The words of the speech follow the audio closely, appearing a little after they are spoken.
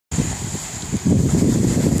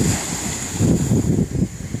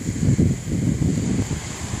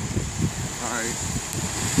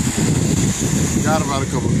forgot about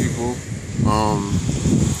a couple people.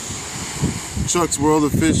 Chuck's World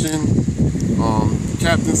of Fishing,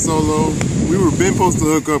 Captain Solo. We were been supposed to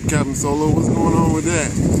hook up Captain Solo. What's going on with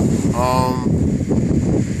that?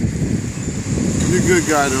 You're a good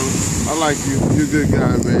guy though. I like you. You're a good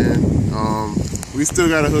guy, man. We still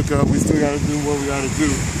gotta hook up. We still gotta do what we gotta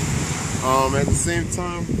do. At the same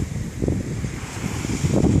time,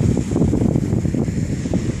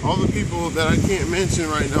 all the people that I can't mention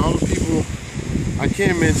right now, all the people I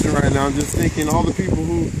can't mention right now, I'm just thinking all the people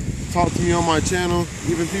who talk to me on my channel,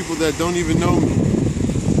 even people that don't even know me,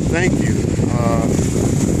 thank you.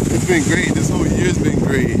 It's been great. This whole year's been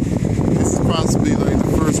great. This is possibly like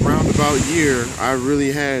the first roundabout year I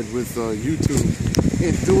really had with YouTube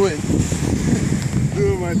and doing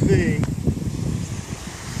my thing.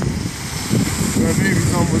 My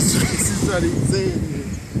baby's almost she's not even saying it.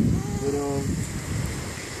 But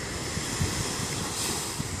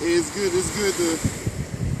it's good to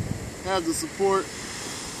have the support.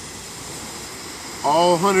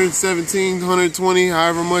 All 117, 120,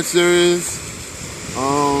 however much there is.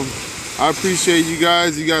 I appreciate you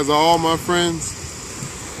guys. You guys are all my friends.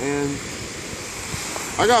 And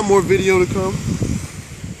I got more video to come.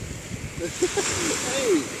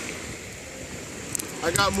 Hey.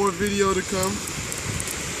 I got more video to come.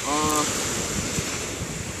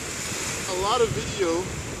 A lot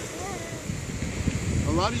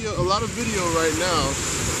of video right now.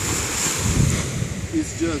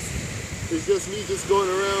 It's just me just going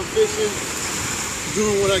around fishing,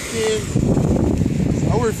 doing what I can.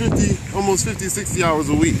 I work almost 50, 60 hours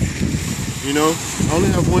a week. You know, I only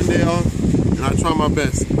have one day off, and I try my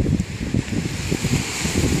best.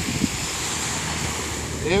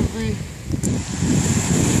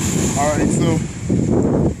 Alright, so,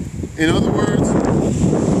 in other words,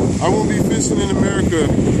 I won't be fishing in America.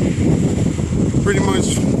 Pretty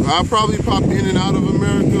much, I'll probably pop in and out of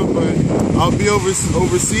America, but I'll be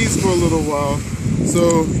overseas for a little while.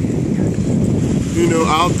 So, you know,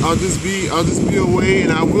 I'll just be away,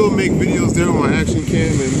 and I will make videos there with my action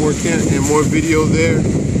cam and more video there.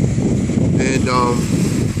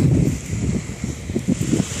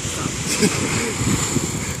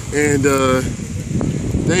 And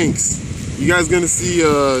thanks. You guys gonna see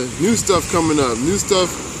new stuff coming up, new stuff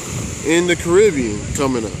in the Caribbean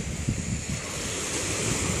coming up.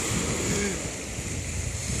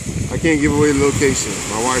 I can't give away the location.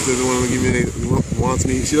 My wife doesn't want to give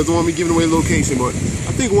me. She doesn't want me giving away the location, but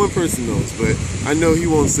I think one person knows. But I know he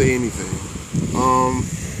won't say anything.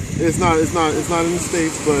 It's not in the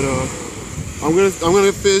States, but I'm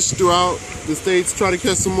gonna fish throughout the States, try to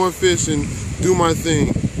catch some more fish and do my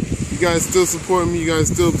thing. You guys still support me. You guys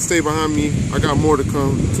still stay behind me. I got more to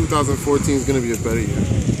come. 2014 is gonna be a better year.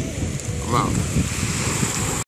 I'm out.